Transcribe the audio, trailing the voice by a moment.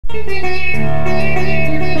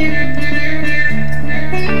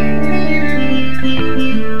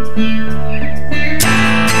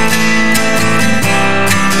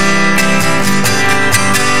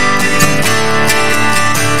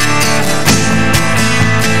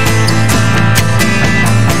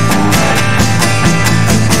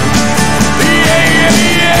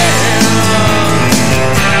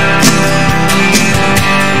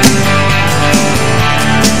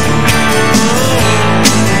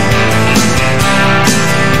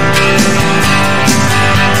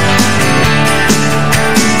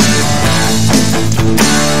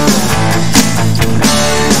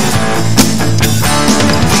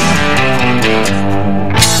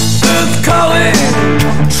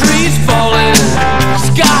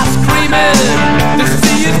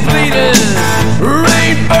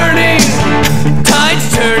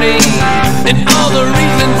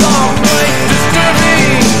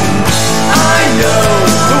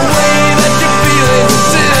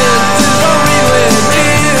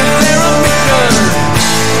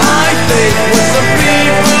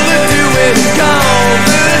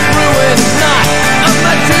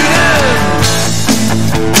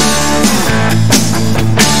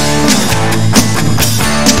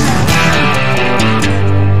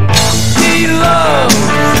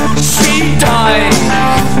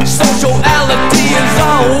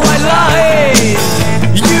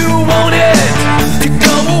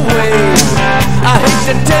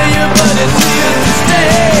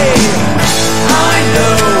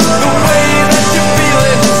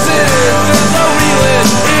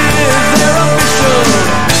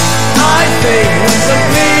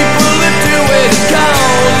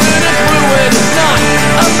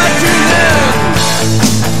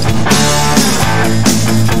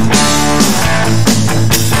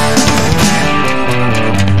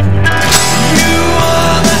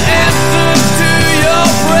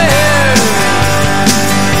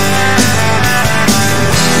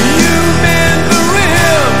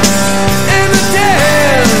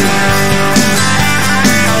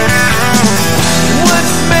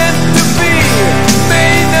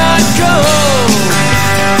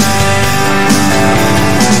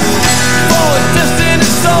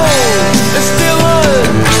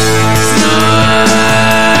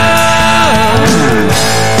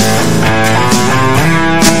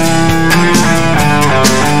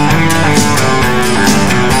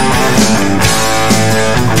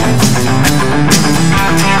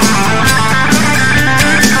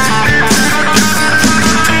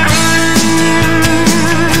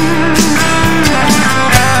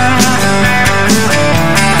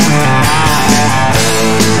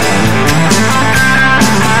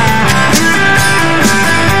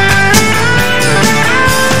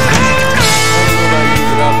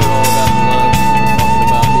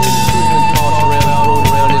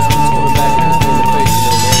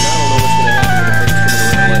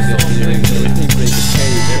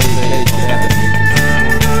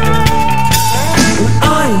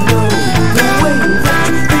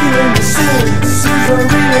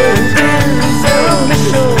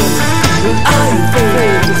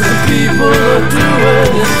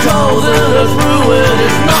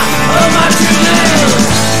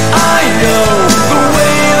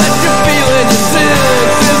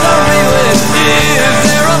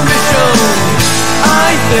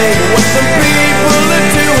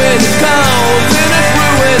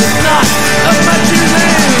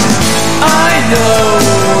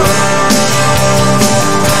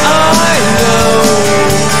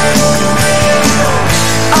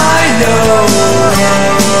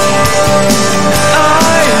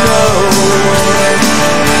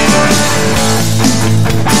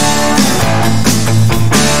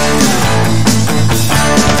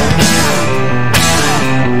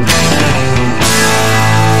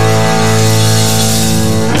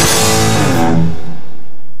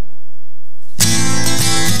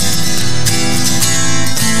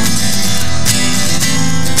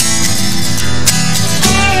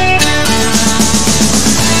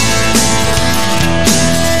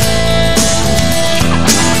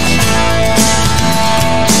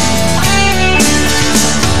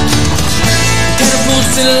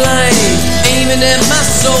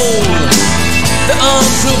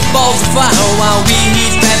balls of fire while we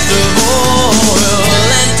heat baths of oil.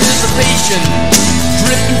 Anticipation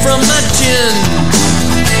dripping from my chin.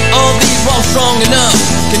 Are these walls strong enough?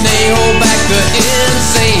 Can they hold back the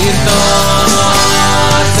insane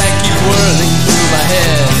thoughts that keep whirling through my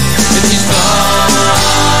head? And these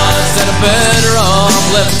thoughts that are better off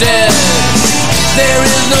left dead. There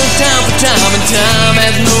is no time for time, and time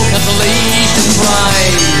has no consolation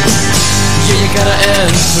prize. Yeah, you gotta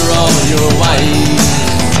answer all your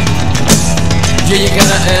wives. Yeah, you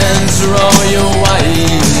gotta answer all your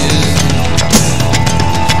whys.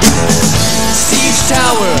 Siege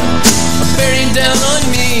tower bearing down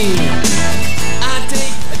on me. I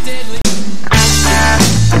take a deadly.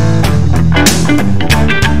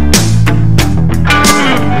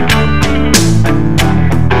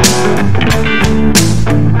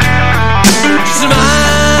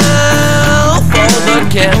 Smile for the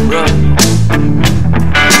camera.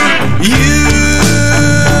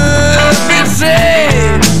 You've been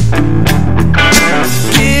saved.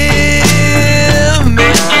 Give me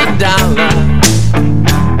 $1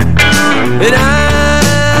 and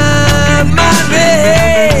I might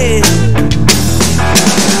behave.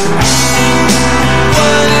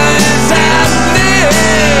 What is happening?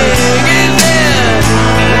 Is there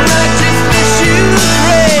righteousness you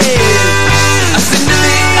crave? I send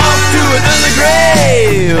me off to another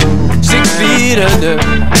grave, 6 feet under.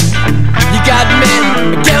 You got me,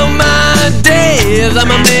 count my days. I'm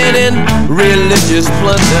a man in religious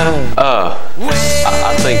plunder.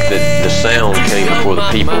 I think that the sound came before the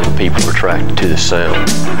people were attracted to the sound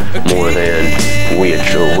more than we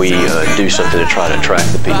do something to try to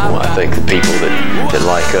attract the people. I think the people that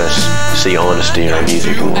like us see honesty in our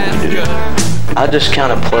music and what we do. I just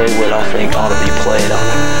kind of play what I think ought to be played on.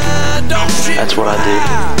 That's what I do.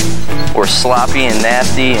 We're sloppy and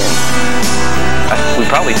nasty, and we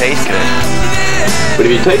probably taste good. But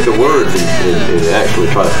if you take the words and actually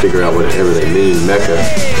try to figure out whatever they mean, Mecca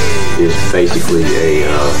is basically a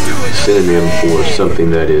synonym for something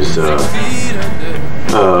that is on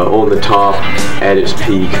the top, at its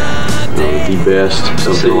peak, the best,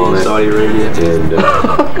 something on it. Saudi Arabia.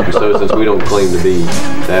 And so since we don't claim to be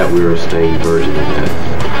that, we're a stained version of that.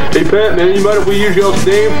 Hey Pat, man, you mind if we use y'all's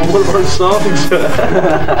name for one of our songs?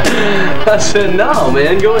 I said, no,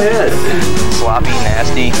 man, go ahead. Sloppy,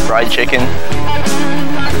 nasty, fried chicken.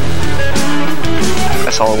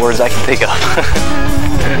 That's all the words I can think of.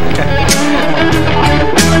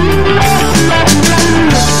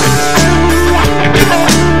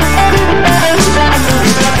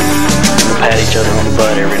 We pat each other on the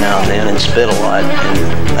butt every now and then and spit a lot,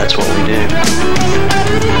 and that's what we do.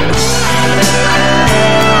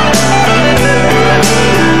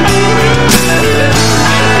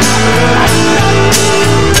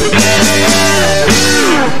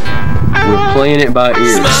 We're playing it by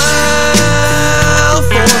ear. Smile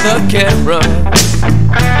for the camera.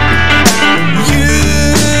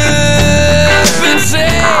 You've been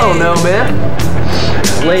saved. I don't know, man.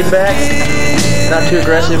 Laid back, not too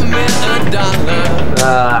aggressive.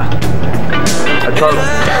 A turtle.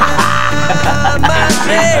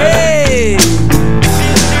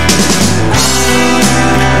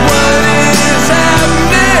 What is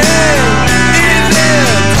happening? Is it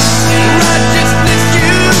righteousness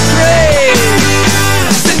you crave?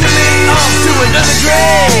 Send me off to another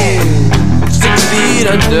grave, 6 feet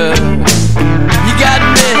under. You got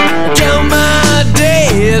me, count my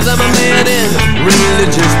days. I'm a man in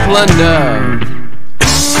religious plunder.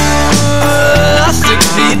 6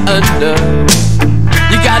 feet under.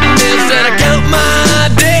 You got me, said I count my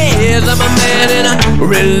days. I'm a man in a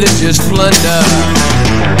religious plunder.